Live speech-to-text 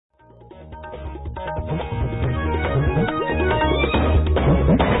Akispani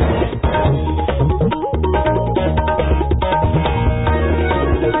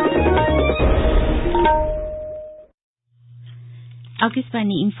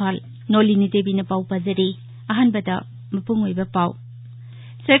Imphal Nolini Devi na pau pazari ahanbada mapungoiba pau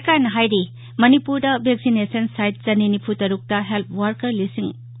Sarkar na hairi Manipur da vaccination site chanini futarukta health worker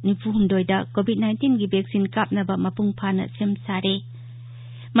lising nifuhumdoida COVID-19 gi vaccine kapnaba mapung phana sem sare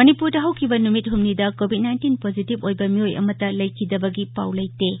Manipur da hokiba numit humni da COVID-19 positive oiba mioi amata leikidabagi pau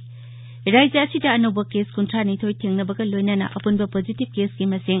leite Raja asida anoba case kunthani thoi thingnabaga loinana apunba positive case gi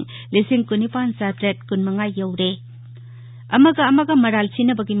masing lising kunipan satret kunmanga yaure Amaga maral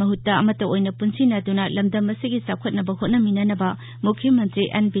sinabagi mahutta amata oina punsina duna lamdam asigi sakhatnaba hotnaminanaba Mukhyamantri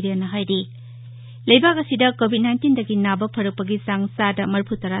N Biren hairi Leibaga sida COVID-19 dagi naba pharapagi sang sada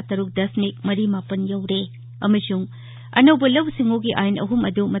marphutara taruk dasnik mari mapan yaure amashung anoba law singogi ain ahum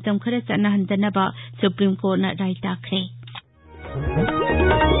adu matam khara chana handanaba Supreme Court na rai takre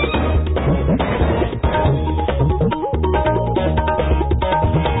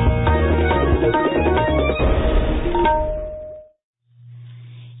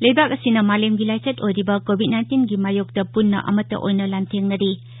Leibak asina malem gilaichat oriba COVID-19 gi mayokta punna amata oina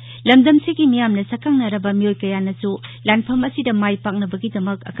lanthengnari lamdam sigi miyamna sakangnaraba myoy kayanasu lanpham asida mai paknabagi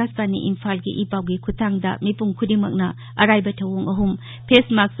damak akasbani Imphal gi ibawgi khutangda mipum khudimakna araiba thawung ahum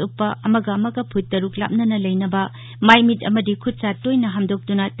face mask uppa amaga phut taruk lapnana leinaba mai mit amadi khutcha toina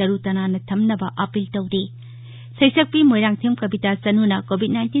hamdoktuna tarutana na thamnaba apil tawri Saisakpi Moirangthem Kabita Chanuna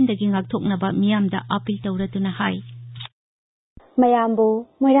COVID-19 dagi ngakthoknaba miyamda apil tawratuna hai Mayambu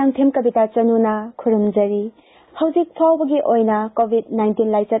Moirangthem Kabita Chanuna khurumjari Hojik phawbagi oina COVID-19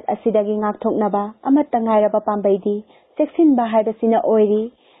 laichat asidagi ngakthoknaba amatta ngairaba pambaidi cheksinba haibasina oiri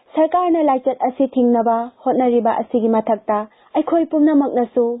sarkarna laichat asi thingnaba hotnariba asigi mathakta aikhoi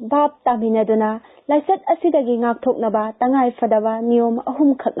pumnamaknasu bab taminaduna laichat asidagi ngakthoknaba tangai fadaba niyom ahum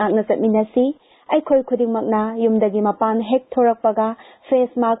khaknakna chatminasi aikhoi khudingmakna yumdagi mapan hek thorakpaga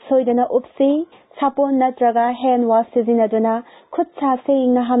face mask soidana upsi sapon natraga hand wash sizinaduna khutsa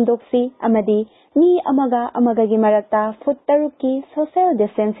seingna hamdoksi amadi ni amaga gi marakta foot taruki social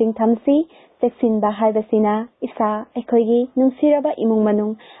distancing thamsi cheksinba haibasina isa aikhoigi nungsiraba imung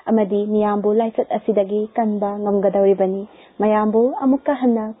manung amadi miyambu laichat asidagi kanba ngamgadawribani mayambu amukka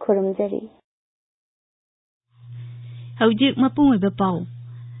hanna khurumjari Hojik mapungoiba pau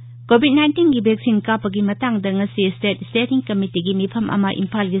COVID-19 gi vaccine kapagi matangda ngasi State Steering Committee gi mifam ama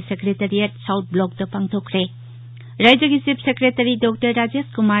Imphal gi Secretariat South Block da pangthokre Rajya gi Chief Secretary Dr. Rajesh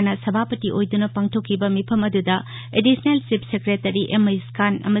Kumar na Sabapati oiduna pangthokiba mifam aduda Additional Chief Secretary M.I.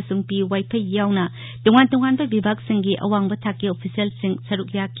 Khan amasung P. Wifi yauna tungan ba bibhag singi awangba thaki official sing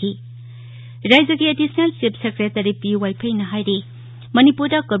saruk yaki Rajya gi Additional Chief Secretary P. Wifi na hairi Manipur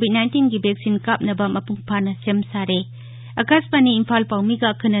da COVID-19 gi vaccine kapnaba mapung phana sem sare Akasbani Imphal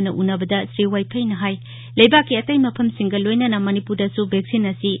Paumiga Khanana Unabada Sri Wifi na hai Leibaki atai mafam single loinana Manipur da su vaccine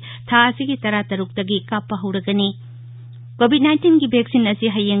asi tha asigi tara taruktagi kappa huragani COVID-19 gi vaccine asi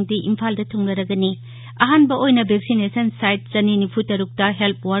hayengdi Imphal da thungaragani ahanba oina vaccination site chani nifu tarukta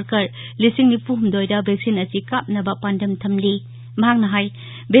help worker lising nifu humdoida vaccine asi kapnaba pandam thamli mahangna hai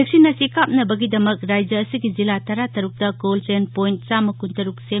vaccine asi kapnabagi damak rajya asigi jila tara tarukta cold chain point chama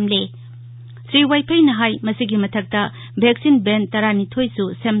kuntaruk semle Sri Wifi na hai masigi mathakta vaccine ban tarani thoisu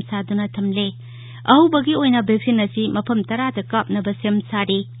sem saduna thamle ahubagi oina vaccine asi mafam tarata kapnaba sem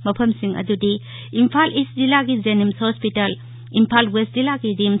sari mafam sing adudi Imphal East Jila gi JNIMS Hospital Imphal West Jila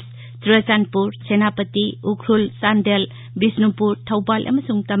gi JNIMS Churachandpur Senapati Ukhrul Chandel Bishnupur Thoubal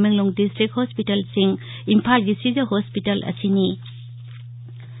amasung Tamenglong District Hospital sing Imphal gi Shija Hospital asini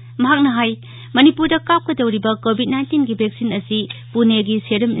mahakna hai Manipur da kapkadawriba COVID-19 gi vaccine asi Pune gi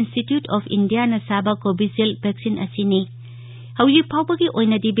Serum Institute of India na saba Covishield vaccine asini hauji phawbagi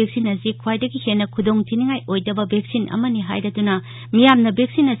oinadi vaccine asi khwaidagi hena khudong tiningai oidaba vaccine amani hairaduna miyamna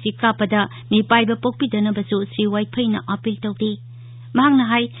vaccine asi kapada mi paiba pokpidana basu Sri Wifi na appeal tawri mahangna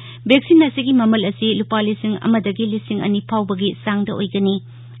hai vaccine asi gi mamal asi lupa lising amadagi lising ani phawbagi sangda oigani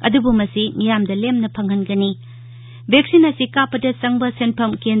adubu masi miyamda lemna phanghangani Vaccine asi kapada sangba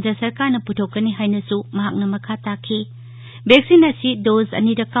senpham kendra sarkar na puthokani hainasu mahakna makha takhi Vaccine asi dose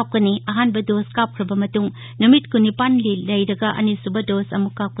ani da kapkani ahanba dose kapkraba matung numit kunipan li leiraga ani suba dose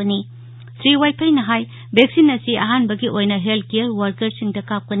amuk kapkani Sri Wifi na hai vaccine asi ahanbagi oina healthcare workers sing da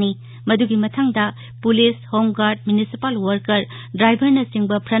kapkani madugi mathangda police home guard municipal worker driver na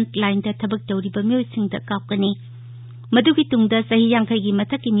singba front line da thabak tawriba myoy sing da kapkani Madugi tungda sahi yangkai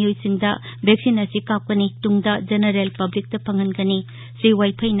mathaki miyoi singda vaccine asi kapkani tungda general public ta pangangani Sri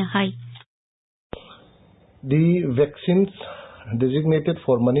Wifi na hai The vaccines designated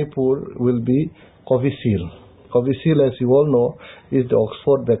for Manipur will be Covishield. Covishield, as you all know, is the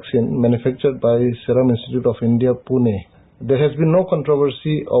Oxford vaccine manufactured by Serum Institute of India, Pune. There has been no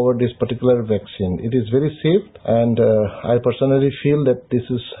controversy over this particular vaccine. It is very safe, and I personally feel that this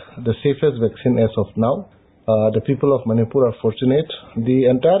is the safest vaccine as of now. The people of Manipur are fortunate. The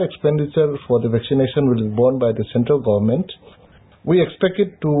entire expenditure for the vaccination will be borne by the central government. We expect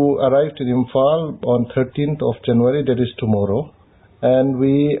it to arrive in Imphal on 13th of January, that is tomorrow, and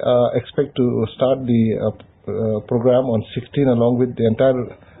we expect to start the program on 16th along with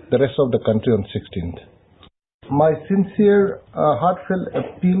the rest of the country on 16th. My sincere, heartfelt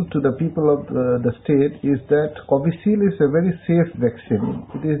appeal to the people of the state is that Covishield is a very safe vaccine.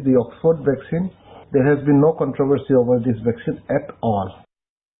 It is the Oxford vaccine. There has been no controversy over this vaccine at all.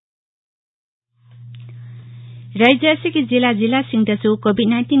 राज्य के जिला सिंगदसु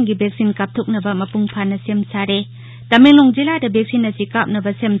कोविड-19 की vaccine कापथोकनबा मपुंग फाना same सारे तमेंगलोंग जिला the vaccine असि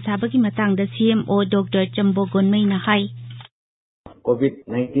कापनबा same साबगी मतांगदा CMO doctor चंबो गोनमैना high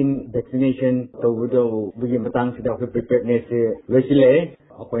COVID-19 vaccination तौबुदो बुगी Matang सिदा को preparedness से लोसिले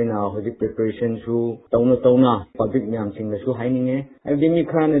अखोइना होजिक preparation सु तौना public म्याम सिंगसु हाइनिंगे अबदिमी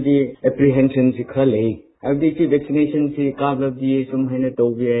खानदी apprehension सि खले अबदी vaccination सि काबलदी सुम हैने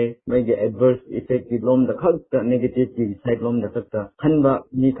तौबिए मैगे adverse effect की लोम द खक negative की side लोम द खक खनबा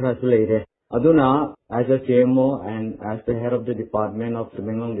मी खरा सु लेरे aduna as a CMO and as the head of the department of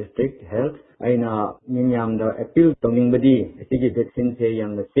Tamenglong district health aina minyam da appeal toningbadi asigi vaccine se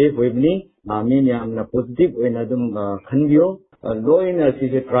yang safe webni minyam na positive oina dum khanbio loin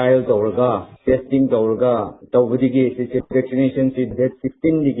asigi trial tawraga testing tawraga tawbudi gi asigi vaccination si date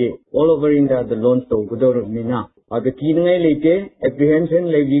 16 dige all over India the launch tawgudor mina adu kinai leke apprehension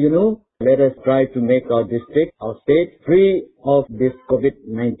legigunu. Let us try to make our district, our state free of this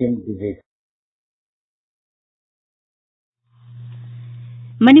COVID-19 disease.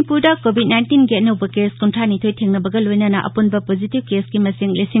 Manipur COVID-19 के अनौब case कुंथानी थोई थेंगनबगा लोइनाना अपुनबा positive case की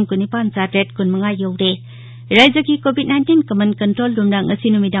मसिंग lacing कुनिपान चाट्रेट कुनमंगा you're राज्य की COVID-19 कमन control room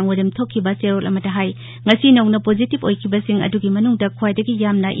ngasi numitang wadam thokiba serol amata hai ngasi nongna positive oikibasing adugi manungda khwaidagi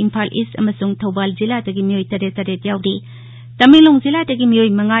yamna Imphal East amasung Thoubal jila dagi mioi tare yaudi Tamenglong jila dagi mioi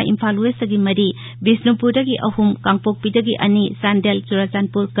manga Imphal West dagi mari Bisnupur dagi ahum Kangpokpi dagi ani Chandel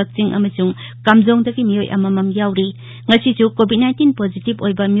Churachandpur Kakching amasung Kamjong dagi mioi amamam yauri ngasi ju COVID-19 positive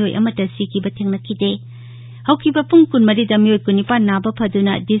oiba mioi amata siki bathengna kide haukiba pung kunmari da mioi kunipa naba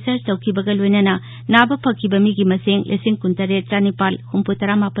phaduna discharge taukibaga loinana naba phakiba migi maseng lesing kuntare chanipal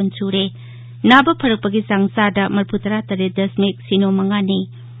humputara mapan chure naba pharakpagi sangsada marputara tare 10 sino mangani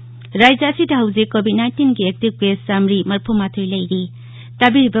राज्य असिदा हौजे COVID-19 की active case सामरी मरफुमाथोई लेरी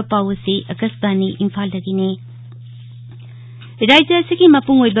ताबिरिबा पावसी आकाशवाणी इम्फाल दगिने राज्य असि की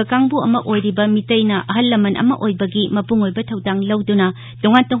मपुंग ओइबा कांगबु अमा ओइरिबा मितैना अहल लमन अमा ओइबगी मपुंग ओइबा थौदांग लौदुना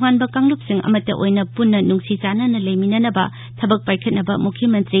तोंगान कांगलुपसिंग अमता ओइना पुन्ना नुंगसी चानाना लेमिनानबा थबक पाइखनबा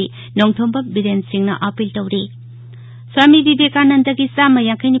मुख्यमंत्री नोंथोंबा villain सिंहना appeal तौरी Swami Vivekananada की सामा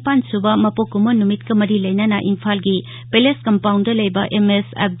यांखैनिपान सुबा मपोकुमो नुमित कमरी लेनाना इम्फाल की पैलेस कंपाउंड लेबा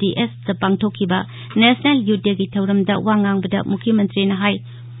MSFDS the पांगथोकिबा national youth day की थौरमदा वांगांगबदा मुख्यमंत्री ना हाई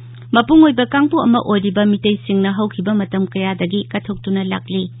मपुंग ओइबा कांगपु अमा ओइरिबा मितै सिंगना हौकिबा मतम कयादगी कथोक्तुना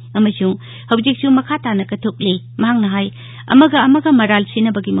लाक्ली अमसुं हौजिकसु मखाताना कथोक्ली मांगना हाई अमगा मराल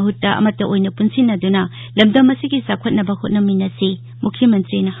सिनबगी महुत्ता अमता ओइना पुनसिनादुना लमदम असिगी साखवतनबा होतनमिनसी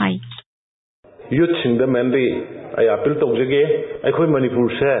मुख्यमंत्री ना high youth singda mainly I appeal tawjage akhoi Manipur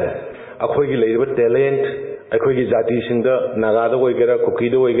se akhoi gi leiba talent akhoi gi jati singda naga da oigera kuki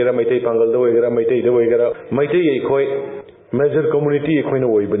da oigera maitai pangal da oigera maitai da oigera maitai akhoi major community akhoi na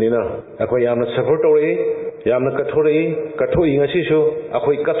oibanina akhoi yamna support tawre yamna kathoi ngasi so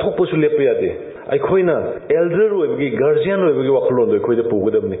akhoi kathok pusu lepa yade akhoi na elder oibgi guardian oibgi wakhulon do akhoi da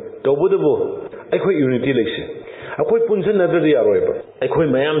pugadabni tawbudabu akhoi unity leise akhoi punjanadri yaroiba akhoi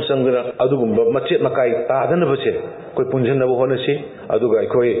mayam sangra adugumba machet makai tadanabase akhoi punjanaba honasi aduga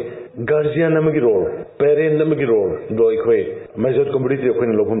akhoi guardian namagi role parent namagi role do akhoi major community akhoi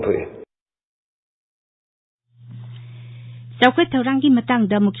na lobun thoi Chawkhat thaurangi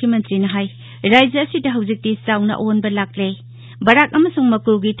matangda mukhyamanत्री na hai rajya asida hojikti sauna onba lakle barak amasung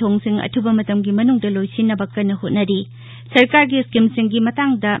makugi thongsing athuba matamgi manungda loisinaba kana honari सरकार की scheme सिंगी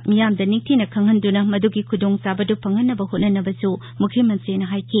मतंगदा मियामदा निथीना खंगहंदुना मदुगी खुदोंग चाबदु फंगनबा होननबसु मुख्यमंत्री ना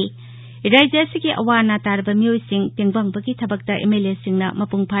हाइकी राज्य के Awana तारबा मियोइसिंग तेंगबंगबगी थबकता MLA सिंगना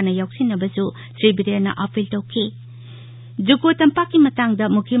मपुंग फाना यौक्सिनबसु Shri बिरेना appeal तौकी Dzukou तंपाकी मतंगदा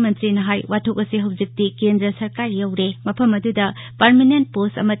मुख्यमंत्री नहाई वाथुक असे हौजिक्ति केंद्र सरकार यौरे मफम अदुदा परमानेंट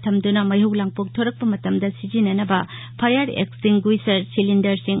पोस्ट अमा थमदुना मयहु लांगपोक थोरकप मतमदा सिजिननबा फायर एक्सटिंग्विशर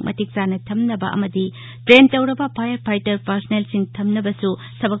सिलिंडर सिंग मतिक चाना थमनबा अमदी ट्रेन तौरबा फायर फाइटर पर्सनल सिंग थमनबसु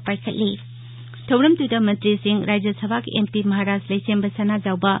थबक पाइखटली थौरम तुदा मंत्री सिंह राज्य सभा के एमपी महाराज लेचेंब सना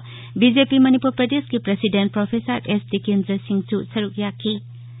जाउबा बीजेपी मणिपुर प्रदेश के president professor S Tikendra Singh चु सरुक याकी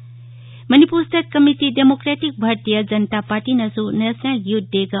Manipur state committee democratic Bharatiya Janata party नसु national youth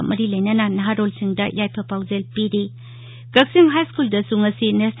day का मरी लेना नहारोल सिंह याइफा पाउजेल पीरी Kakching high school दसुंगसी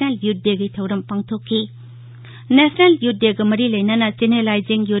national youth day की थौरम पांगथोकी नेशनल यूथ डे का मरी लेना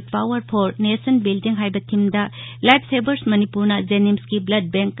चेनेलाइजिंग youth power for nation building हाइबा थीमदा life सेवर्स मणिपुरना जेनिम्स की ब्लड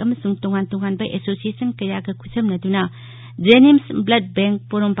बैंक अमसुंग तोंगान बा एसोसिएशन कया का खुसमनदुना जेनिम्स ब्लड बैंक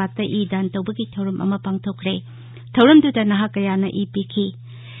पोरोंपाता ई दान तौबगी थौरम अमा पांगथोखरे थौरम दुदा नहा कयाना ई पीखी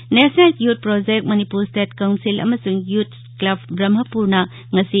national youth project Manipur state council अमसुंग youth club ब्रह्मपुरना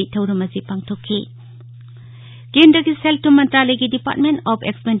ngasi थौरम असि पांगथोखी केंद्र की सेल्फ मंत्रालय की डिपार्टमेंट ऑफ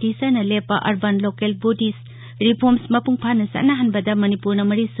एक्सपेंडिचर न Lepa urban local bodies reforms मपुंग फाना सनाहनबदा मणिपुर न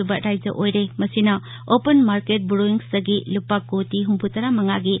मरी सुबा राज्य ओइरे मसिना ओपन मार्केट बोरोइंग्स सगी लुपा कोटी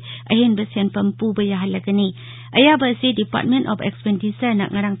 35 गी अहेनब सेनफम पुबा याहलगनी अयाबा से डिपार्टमेंट ऑफ एक्सपेंडिचर न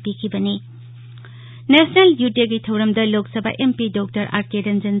ngarang पीखिबनी नेशनल यूथ डे की थौरम the Lok Sabha MP doctor R K.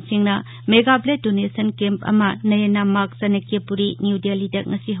 Ranjan Singh ना मेगा ब्लड डोनेशन कैंप अमा नयना मार्ग चाणक्यपुरी न्यू दिल्ली दा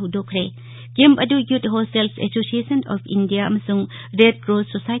ngasi हौदोखरे कैंप अदु youth hostels association of India अमसुंग red cross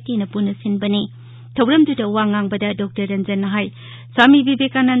society न पुन सिनबनी थौरम दुदा वांगांग बदा डॉक्टर रंजन नहाई स्वामी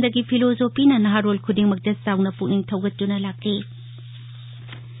विवेकानंद की फिलोसॉफी न नहारोल खुदिंगमक्ता चाउना पुनिंग थौगतुना लाके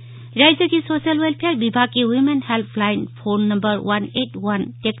राज्य की सोशल वेलफेयर विभाग की women helpline phone number 181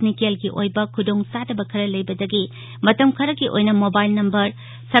 technical की ओइबा खुदोंग सादबा खरा लेबदगी मतम खरा की ओइना mobile number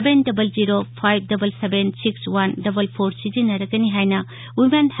 7005776144 सिजिनरगनी हाइना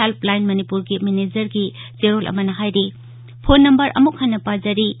women helpline Manipur की मैनेजर की जेरोल अमना हाइरी फोन नंबर अमुक हना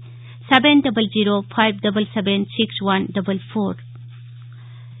पाजरी 7005776144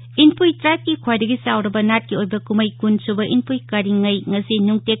 इनपुई ट्राइब की ख्वाइदगी चाउरबा नाट की ओइबा कुमई कुनसुबा इनपुई कारिंगई ngasi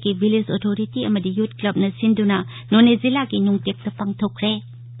नुंगटेक की विलेज अथॉरिटी अमदी यूथ क्लब न सिंधुना नोने जिला की नुंगटेक ता पांगथोखरे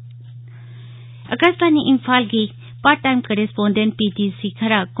आकाशवाणी इम्फाल की पार्ट टाइम करेस्पोंडेंट पीटीसी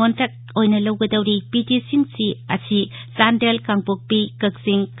खरा कॉन्ट्रैक्ट ओइना लौगदौरी पीटीसी सी असी चांदेल कांगपोकपी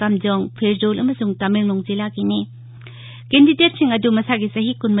कक्सिंग कामजोंग फेरजोल अमसुंग तमेंगलोंग जिला की ने कैंडिडेट सिंह अदु मसागी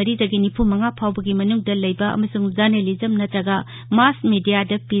सही 24 फाउबगी मनुंग द लेबा अमसुंग journalism नत्रगा mass media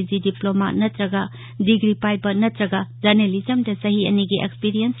the PG diploma नत्रगा degree पाइबा नत्रगा जर्नलिज्म द सही अनिगी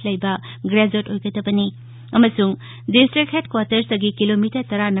एक्सपीरियंस लेबा ग्रेजुएट ओइगदबनी अमसुंग डिस्ट्रिक्ट हेडक्वार्टर्स दगी किलोमीटर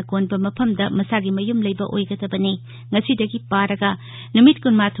 10 न कोनबा मफम द मसागी मयुम लेबा ओइगदबनी ngasi दगी पारगा नुमित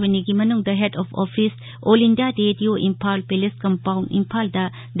 19 गी मनुंग the head of office all India radio Imphal palace compound Imphal दा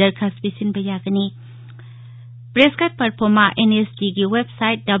दरखास्त पिसिन बयागनी प्रेसकट परफॉर्मा एनएसडी की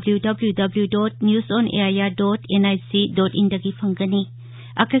वेबसाइट www.newsonair.nic.in दगी फंगनी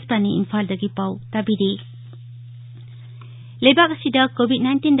आकाशवाणी इम्फाल दगी पाउ ताबिरी लेबाक सिदा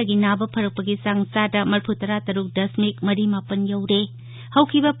कोविड-19 दगी नाबा फरकपगी सांग चादा 33.3 यौरे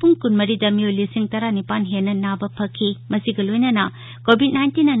हौकिबा पुंग 14 दा मियो 19 हेन नाबा फकी मसिगा लोइनाना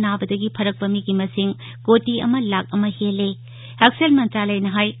कोविड-19 ना नाबदगी फरकपा मिगी मसिंग कोटी अमा लाख अमा हेले हक्सेल मंत्रालय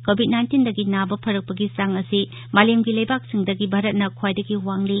नहाई कोविड-19 दगी नाबा फरकपगी सांग असी मालेमगी लेबाक सिंगदगी भारत ना ख्वाइदगी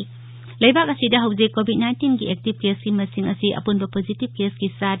वांगली लेबाक असिदा हौजे कोविड-19 की एक्टिव केस की मसिंग असी अपुनबा पॉजिटिव केस की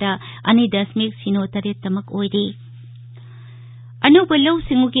सादा 2.03 तमक ओइरी अनोबा लौ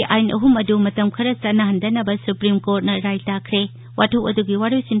सिंगु की आइन अहुम अदु मतम खरा चनाहंदनबा सुप्रीम कोर्ट न राय ताखरे वाथु अदुगी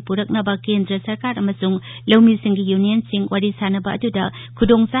वारिसिन पुरकनबा केंद्र सरकार अमसुंग लौमी सिंगी यूनियन सिंग वारी सानबा अदुदा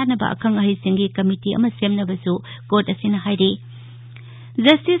खुदोंग चानबा अखंग अहि सिंगी कमिटी अमा सेमनबसु कोर्ट असिना हाइरी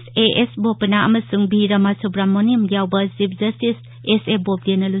justice as Bopanna अमसुंग B Rama Subramaniam यावबा chief justice S A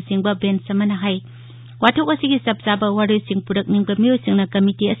बोपदेना लुसिंगबा bench समना high वाथु असिगी सबसाबा वारिसिन पुरकनिंग मियोसिंगना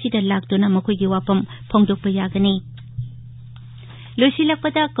committee असिदा लाक्तोना मखोइगी वापम फोंगदोकपा यागनी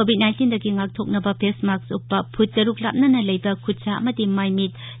लोसिलकपदा कोविड-19 दगी ngakthoknaba face mask uppa foot 6 लापनना लेबा खुदसा अमदि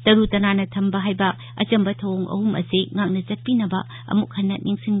माइमिट तरु तनाना थंबा हाइबा अचंबा थोंग अहुम असे ngakna चटपिनबा अमुक हन्ना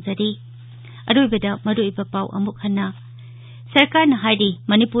निंगसिंगजरी अरोइबदा मरुइबा पाउ अमुक हन्ना सरकार न हाइदी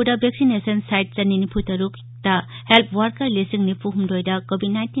मणिपुर वैक्सीनेशन साइट 94 ता हेल्थ वर्कर लेसिंग निफुहुमदोइदा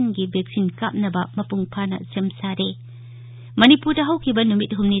कोविड-19 की वैक्सीन कापनबा मपुंग फाना सेमसारे मणिपुर हौकिबा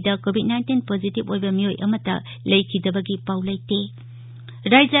नुमित हुमनीदा कोविड-19 पॉजिटिव ओइबा मियोय अमता लेखिदबगी पाउ लेते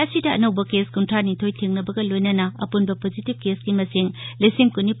राज्य असिदा अनौबा केस 39 थिंगनबगा लोइनना अपुनबा पॉजिटिव केस की मसिंग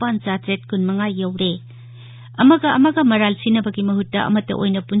 19,915 you're amaga maral sinabagi mahutta amata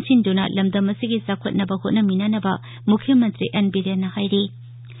oina punsinduna lamdam asigi sakhwatnaba hotnaminanaba Mukhy Mantri N Biren hairi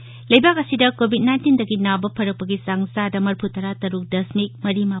Leibak asida COVID-19 dagi naba pharapagi sangsa da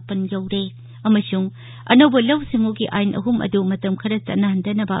 43.3 yaure amasung anobo law singugi ain ahum adu matam khara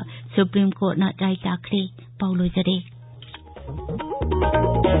chanahandanaba Supreme Court na rai takre paulo jare